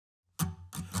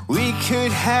We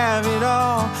could have it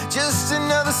all, just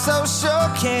another social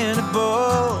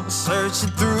cannibal, searching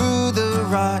through the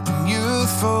rotten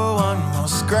youth for one more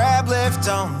scrap left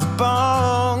on the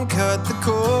bone. Cut the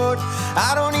cord,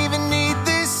 I don't even need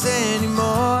this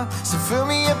anymore, so fill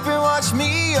me up and watch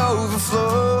me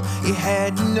overflow. You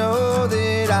had to know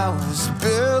that I was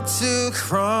built to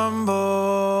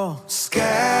crumble.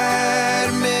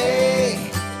 Scatter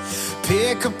me,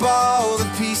 pick up all the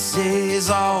pieces,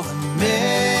 all the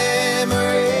memories,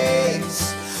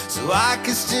 so I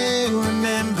can still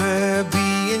remember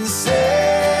being 17.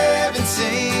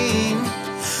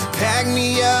 Pack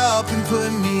me up and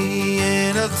put me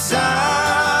in a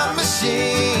time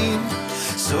machine,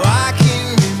 so I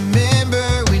can remember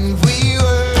when we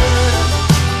were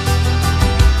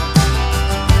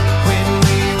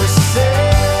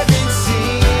 17.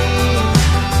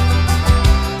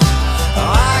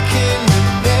 Oh, I can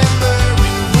remember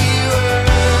when we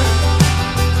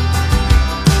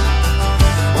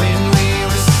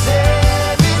were 17.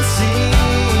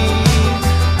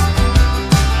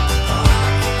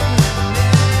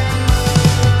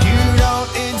 You don't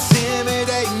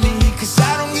intimidate me, 'cause I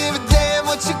don't give a damn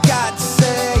what you got to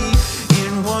say.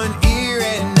 In one ear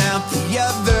and out the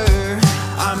other,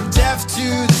 I'm deaf to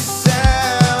the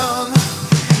sound.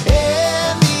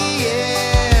 In the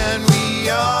end, we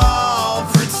all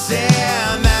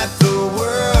pretend that the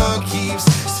world keeps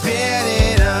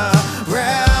spinning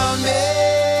around me.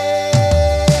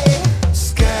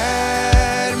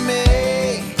 Scatter me,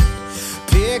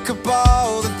 pick up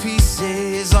all the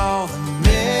pieces, all the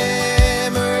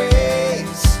memories,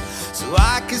 so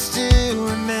I can still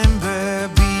remember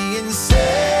being 17.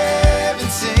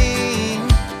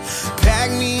 Pack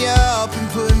me up and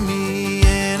put me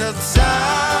in a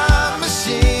time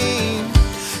machine,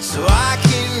 so I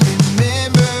can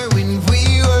remember when we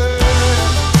were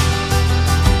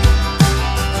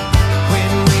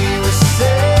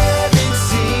 17.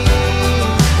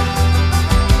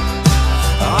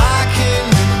 Oh, I can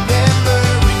remember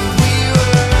when we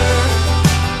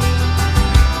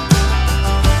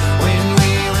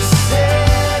were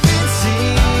 17.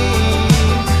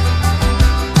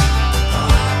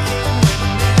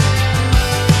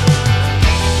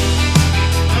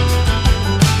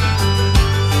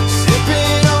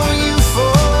 Sipping on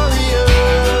euphoria,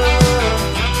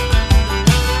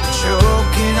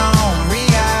 choking on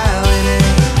reality.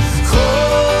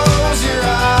 Close your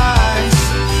eyes,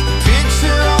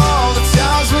 picture all the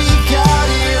times we got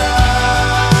it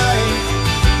right.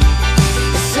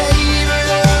 Savor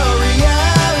the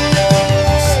reality.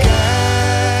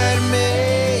 Scatter me,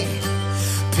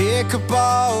 pick up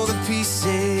all the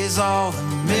pieces, all the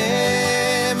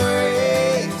memories,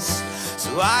 so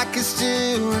I can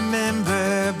still